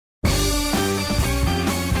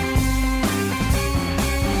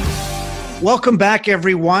Welcome back,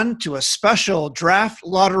 everyone, to a special draft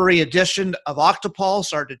lottery edition of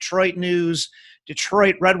Octopulse, our Detroit News,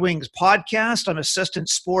 Detroit Red Wings podcast. I'm assistant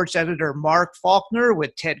sports editor Mark Faulkner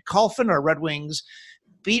with Ted Kulfin, our Red Wings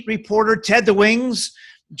beat reporter. Ted, the Wings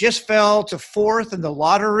just fell to fourth in the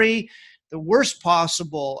lottery. The worst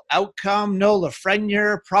possible outcome. No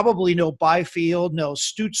Lafreniere, probably no Byfield, no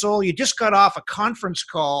Stützle. You just got off a conference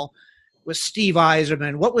call with Steve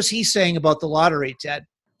Yzerman. What was he saying about the lottery, Ted?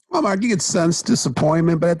 Well, Mark, you could sense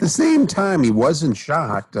disappointment, but at the same time, he wasn't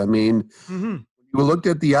shocked. I mean, you looked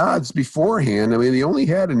at the odds beforehand. I mean, they only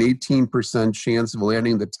had an 18% chance of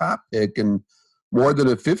landing the top pick and more than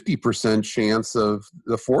a 50% chance of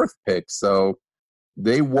the fourth pick. So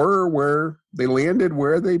they were where they landed,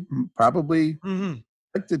 where they probably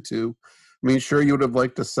expected to. I mean, sure, you would have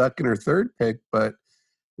liked a second or third pick, but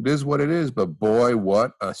it is what it is. But boy,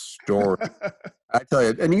 what a story. I tell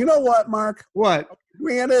you. And you know what, Mark? What?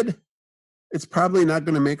 Granted, it's probably not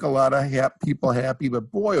going to make a lot of people happy, but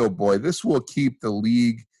boy, oh boy, this will keep the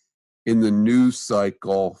league in the news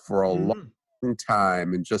cycle for a long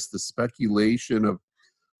time. And just the speculation of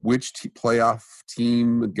which playoff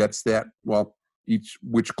team gets that,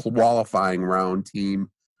 which qualifying round team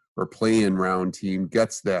or play-in round team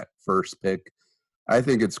gets that first pick. I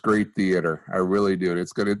think it's great theater. I really do. And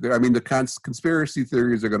it's going to, I mean, the conspiracy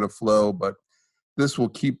theories are going to flow, but this will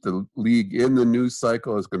keep the league in the news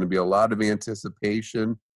cycle. There's going to be a lot of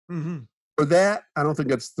anticipation. For that, I don't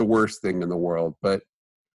think it's the worst thing in the world. But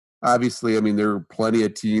obviously, I mean, there are plenty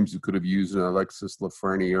of teams who could have used an Alexis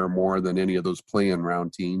Lafreniere more than any of those play-in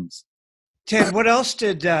round teams. Ted, what else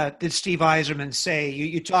did Steve Yzerman say?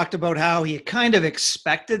 You talked about how he kind of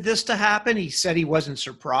expected this to happen. He said he wasn't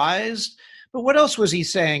surprised. But what else was he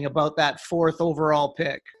saying about that fourth overall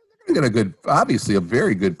pick? Obviously a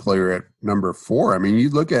very good player at number 4. I mean, you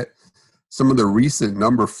look at some of the recent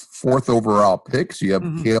fourth overall picks. You have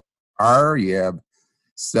Cale Makar, you have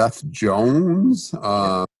Seth Jones,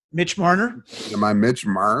 Mitch Marner. Mitch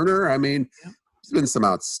Marner. I mean, there's been some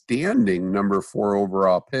outstanding number 4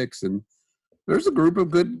 overall picks, and there's a group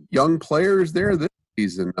of good young players there this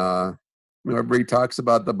season. Everybody talks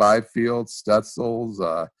about the Byfield,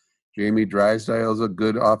 Stützles, Jamie Drysdale's a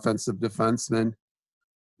good offensive defenseman.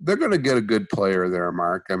 They're going to get a good player there,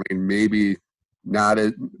 Mark. I mean, maybe not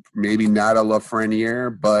a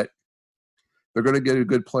Lafreniere, but they're going to get a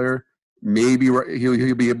good player. Maybe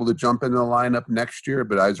he'll be able to jump into the lineup next year,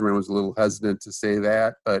 but Yzerman was a little hesitant to say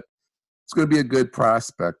that. But it's going to be a good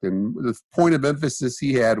prospect. And the point of emphasis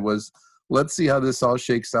he had was, let's see how this all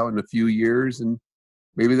shakes out in a few years, and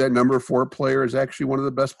maybe that number 4 player is actually one of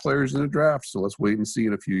the best players in the draft. So let's wait and see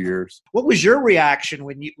in a few years. What was your reaction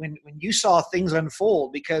when you saw things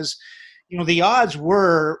unfold? Because, the odds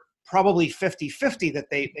were probably 50-50 that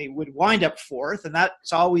they would wind up fourth. And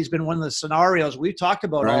that's always been one of the scenarios we've talked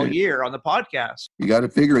about all year on the podcast. You got to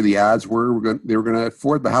figure the odds they were going to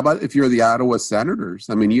fourth. But how about if you're the Ottawa Senators?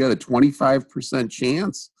 I mean, you had a 25%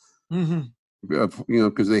 chance,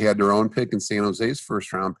 because they had their own pick and San Jose's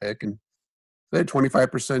first round pick. And they had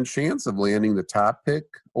 25% chance of landing the top pick,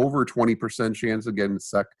 over 20% chance of getting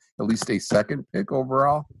at least a second pick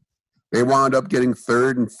overall. They wound up getting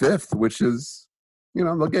third and fifth, which is,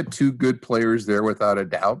 they'll get 2 good players there without a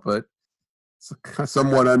doubt, but it's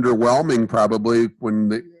somewhat underwhelming probably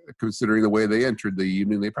considering the way they entered the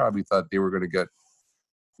evening. They probably thought they were going to get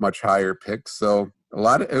much higher picks. So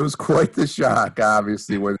it was quite the shock,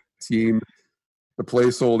 obviously, when the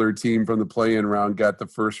placeholder team from the play-in round got the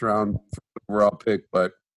first round overall pick.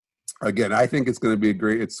 But again, I think it's going to be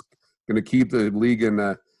it's going to keep the league in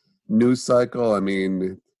a news cycle. I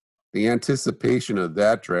mean, the anticipation of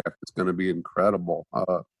that draft is going to be incredible.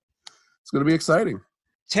 It's going to be exciting.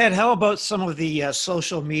 Ted, how about some of the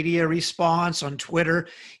social media response on Twitter?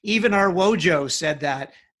 Even our Wojo said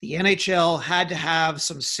that the NHL had to have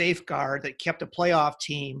some safeguard that kept a playoff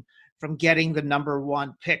team from getting the number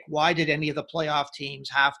 1 pick. Why did any of the playoff teams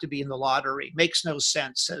have to be in the lottery? Makes no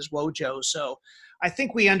sense, says Wojo. So I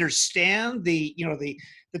think we understand the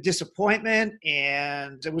disappointment,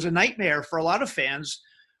 and it was a nightmare for a lot of fans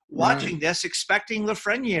watching this, expecting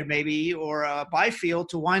Lafreniere maybe or Byfield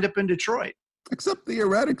to wind up in Detroit. Except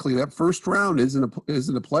theoretically, that first round isn't a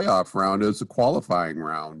playoff round; it's a qualifying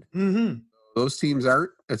round. Those teams aren't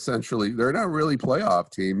they're not really playoff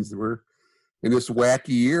teams. In this wacky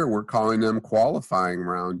year, we're calling them qualifying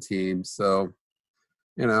round teams. So,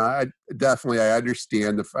 I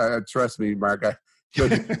understand. Trust me, Mark,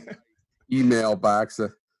 email box.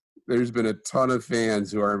 There's been a ton of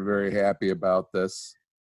fans who aren't very happy about this.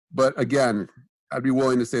 But again, I'd be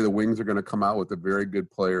willing to say the Wings are going to come out with a very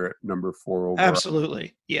good player at number 4 overall.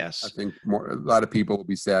 Absolutely, yes. I think a lot of people will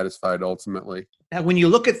be satisfied ultimately. Now, when you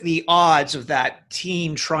look at the odds of that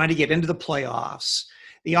team trying to get into the playoffs,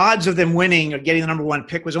 the odds of them winning or getting the number 1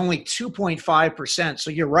 pick was only 2.5%.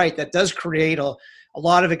 So you're right, that does create a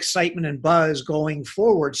lot of excitement and buzz going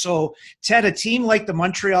forward. So, Ted, a team like the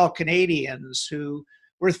Montreal Canadiens, who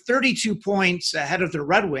were 32 points ahead of the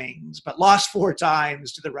Red Wings, but lost 4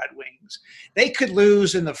 times to the Red Wings, they could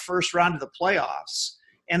lose in the first round of the playoffs.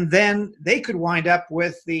 And then they could wind up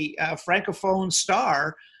with the Francophone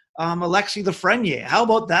star, Alexis Lafreniere. How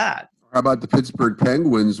about that? How about the Pittsburgh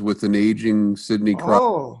Penguins with an aging Sidney Crosby?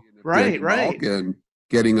 Oh, right. And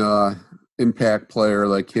getting a impact player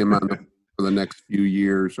like him on for the next few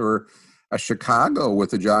years, or a Chicago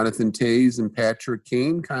with a Jonathan Toews and Patrick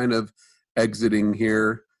Kane kind of exiting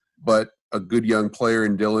here, but a good young player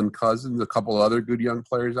in Dylan Cousins, a couple other good young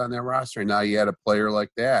players on that roster. And now you had a player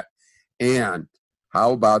like that. And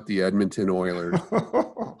how about the Edmonton Oilers?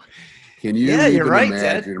 Can you even imagine,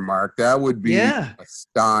 Ted? Mark? That would be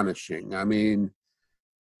astonishing. I mean,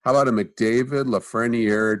 how about a McDavid,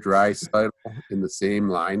 Lafreniere, Draisaitl in the same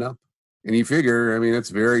lineup? And you figure, I mean,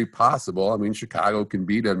 it's very possible. I mean, Chicago can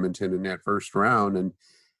beat Edmonton in that first round. And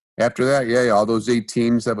after that, all those 8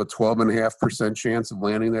 teams have a 12.5% chance of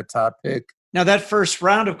landing that top pick. Now, that first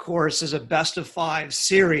round, of course, is a best-of-5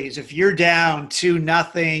 series. If you're down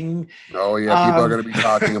 2-0. Oh, yeah, people are going to be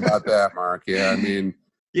talking about that, Mark. Yeah, I mean,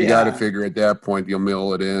 you got to figure at that point you'll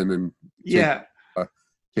mill it in and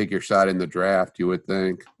take your shot in the draft, you would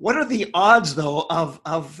think. What are the odds, though, of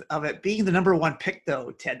it being the number 1 pick,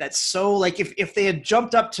 though, Ted? That's so, like, if they had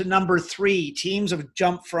jumped up to number 3, teams have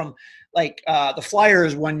jumped from, like, the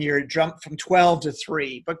Flyers one year jumped from 12 to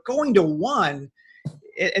 3. But going to 1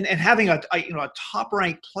 and having a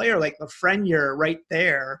top-ranked player like Lafreniere right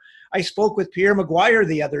there. I spoke with Pierre Maguire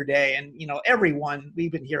the other day, and, everyone,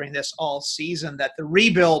 we've been hearing this all season, that the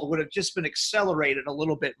rebuild would have just been accelerated a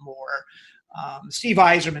little bit more. Steve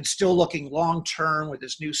Yzerman's still looking long-term with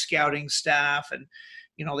his new scouting staff. And,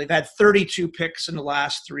 they've had 32 picks in the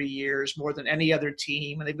last 3 years, more than any other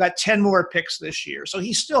team. And they've got 10 more picks this year. So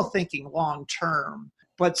he's still thinking long-term.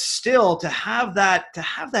 But still, to have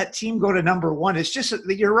that team go to number 1, it's just,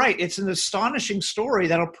 you're right. It's an astonishing story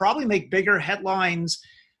that'll probably make bigger headlines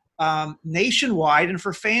nationwide and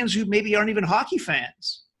for fans who maybe aren't even hockey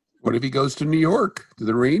fans. What if he goes to New York, to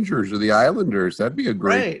the Rangers or the Islanders? That'd be a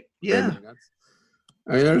great. Right. Yeah.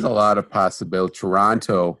 I mean, there's a lot of possibility.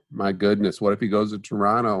 Toronto, my goodness, what if he goes to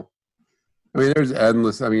Toronto? I mean, there's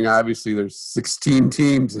endless. I mean, obviously, there's 16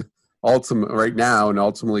 teams right now, and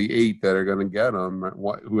ultimately 8 that are going to get him,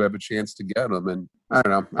 who have a chance to get him. And I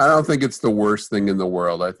don't know. I don't think it's the worst thing in the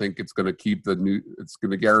world. I think it's going to keep it's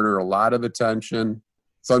going to garner a lot of attention.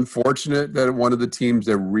 It's unfortunate that one of the teams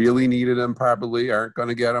that really needed him probably aren't going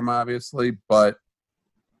to get him, obviously. But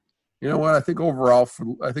you know what? I think overall,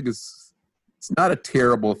 I think it's not a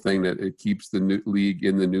terrible thing that it keeps the new league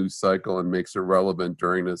in the news cycle and makes it relevant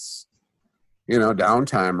during this,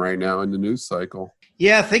 downtime right now in the news cycle.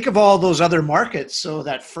 Yeah, think of all those other markets. So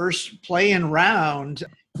that first play-in round,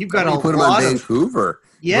 you've got a put lot him on Vancouver.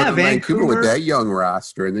 Yeah, Vancouver with that young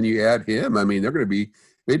roster, and then you add him. I mean,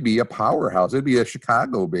 they'd be a powerhouse. It'd be a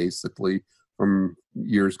Chicago, basically, from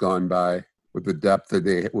years gone by with the depth that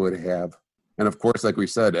they would have. And, of course, like we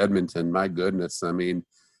said, Edmonton, my goodness. I mean,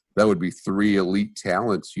 that would be 3 elite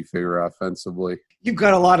talents you figure offensively. You've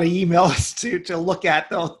got a lot of emails to look at,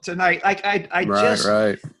 though, tonight.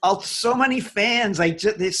 So many fans,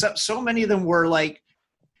 so many of them were like,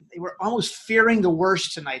 they were almost fearing the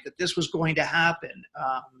worst tonight, that this was going to happen.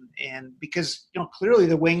 And because, clearly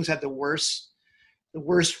the Wings had the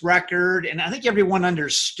worst record. And I think everyone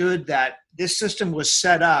understood that this system was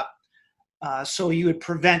set up so you would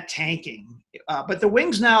prevent tanking. But the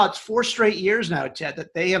Wings now, it's 4 straight years now, Ted,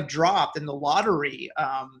 that they have dropped in the lottery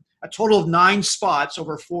a total of 9 spots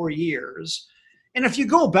over 4 years. And if you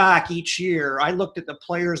go back each year, I looked at the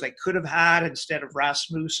players they could have had instead of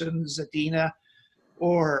Rasmussen, Zadina,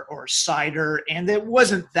 or Seider, and it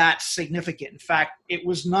wasn't that significant. In fact, it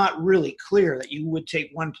was not really clear that you would take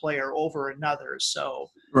one player over another. So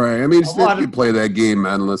right. I mean, you play that game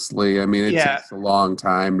endlessly. I mean, it takes a long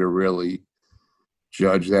time to really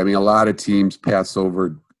judge that. I mean, a lot of teams pass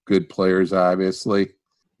over good players, obviously.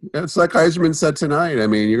 It's like Yzerman said tonight. I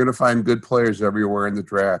mean, you're going to find good players everywhere in the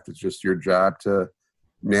draft. It's just your job to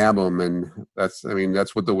nab them, and that's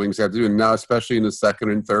what the Wings have to do. And now, especially in the second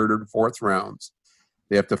and third and fourth rounds,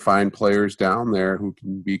 they have to find players down there who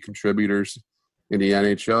can be contributors in the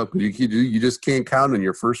NHL. Because you just can't count on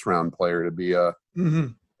your first round player to be a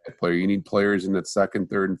player. You need players in that second,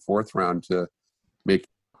 third, and fourth round to make.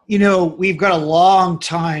 We've got a long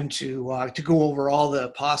time to go over all the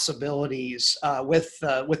possibilities with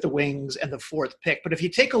the Wings and the fourth pick. But if you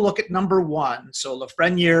take a look at number one, so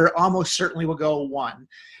Lafreniere almost certainly will go one.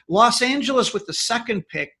 Los Angeles with the second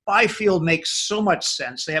pick, Byfield makes so much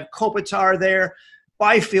sense. They have Kopitar there.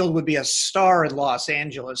 Byfield would be a star in Los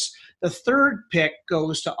Angeles. The third pick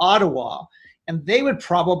goes to Ottawa. And they would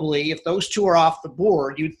probably, if those two are off the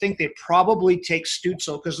board, you'd think they'd probably take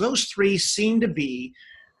Stützle because those three seem to be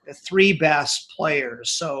the three best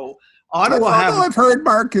players. So Ottawa I've heard,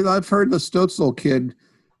 Mark, I've heard the Stützle kid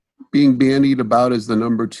being bandied about as the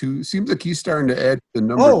number two. Seems like he's starting to add the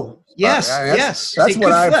number. Oh, yes, yes. That's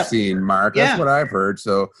what I've seen, Mark. Yeah. That's what I've heard.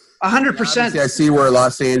 So 100%. I see where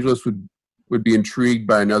Los Angeles would be intrigued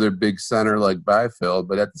by another big center like Byfield,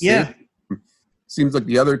 but at the same time, seems like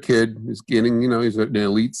the other kid is getting, he's an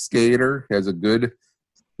elite skater, has a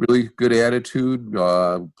really good attitude,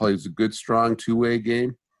 plays a good, strong two-way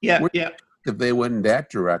game. Yeah. If they went in that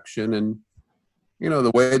direction, and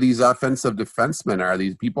the way these offensive defensemen are,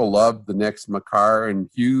 these people love the next Makar and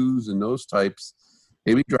Hughes and those types.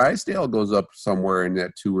 Maybe Drysdale goes up somewhere in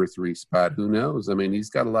that 2 or 3 spot. Who knows? I mean, he's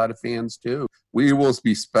got a lot of fans too. We will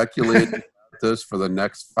be speculating about this for the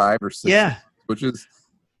next 5 or 6 months, which is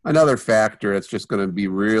another factor that's just going to be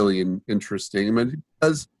really interesting. I mean,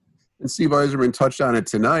 because, and Steve Yzerman touched on it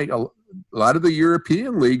tonight, a lot of the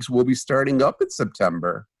European leagues will be starting up in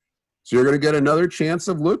September. So you're going to get another chance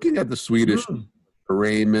of looking at the Swedish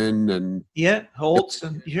Raymond and Holtz.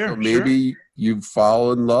 And so maybe you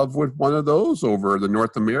fall in love with one of those over the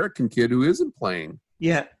North American kid who isn't playing.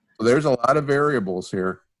 Yeah. So there's a lot of variables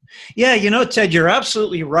here. Yeah, Ted, you're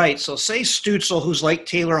absolutely right. So say Stützle, who's like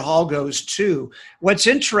Taylor Hall, goes 2. What's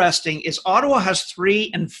interesting is Ottawa has 3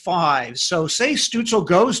 and 5. So say Stützle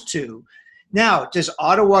goes 2. Now, does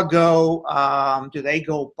Ottawa go, do they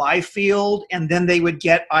go Byfield, and then they would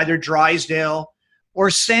get either Drysdale or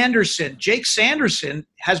Sanderson? Jake Sanderson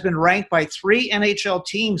has been ranked by 3 NHL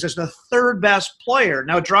teams as the 3rd best player.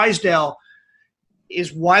 Now, Drysdale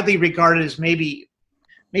is widely regarded as maybe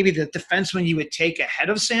the defenseman you would take ahead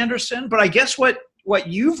of Sanderson. But I guess what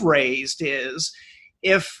you've raised is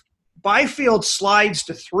if Byfield slides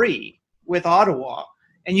to 3 with Ottawa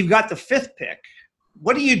and you've got the 5th pick,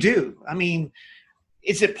 what do you do? I mean,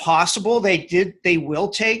 is it possible they will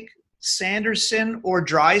take Sanderson or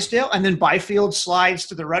Drysdale and then Byfield slides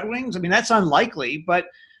to the Red Wings? I mean, that's unlikely, but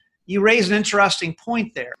you raise an interesting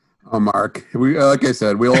point there. Oh, Mark, like I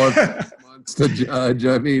said, we'll have months to judge.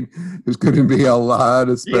 I mean, there's going to be a lot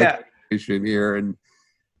of speculation here, and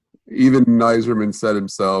even Yzerman said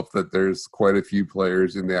himself that there's quite a few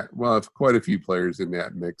players in that. Well, quite a few players in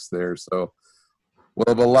that mix there, so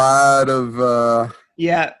we'll have a lot of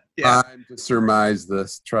time to surmise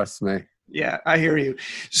this. Trust me. Yeah, I hear you.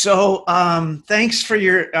 So thanks for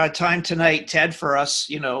your time tonight, Ted, for us,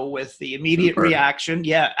 with the immediate reaction.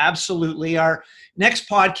 Yeah, absolutely. Our next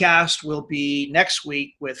podcast will be next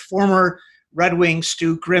week with former Red Wing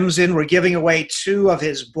Stu Grimson. We're giving away 2 of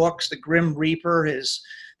his books, The Grim Reaper,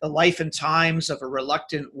 The Life and Times of a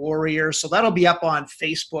Reluctant Warrior. So that'll be up on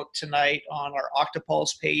Facebook tonight on our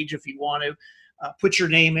Octopulse page if you want to put your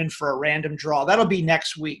name in for a random draw. That'll be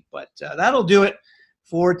next week, but that'll do it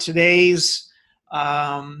for today's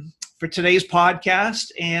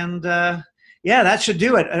podcast. And that should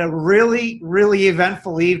do it. A really, really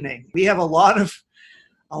eventful evening. We have a lot of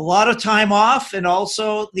time off and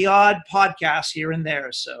also the odd podcast here and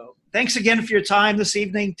there. So thanks again for your time this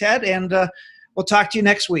evening, Ted, and we'll talk to you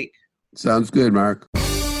next week. Sounds good, Mark.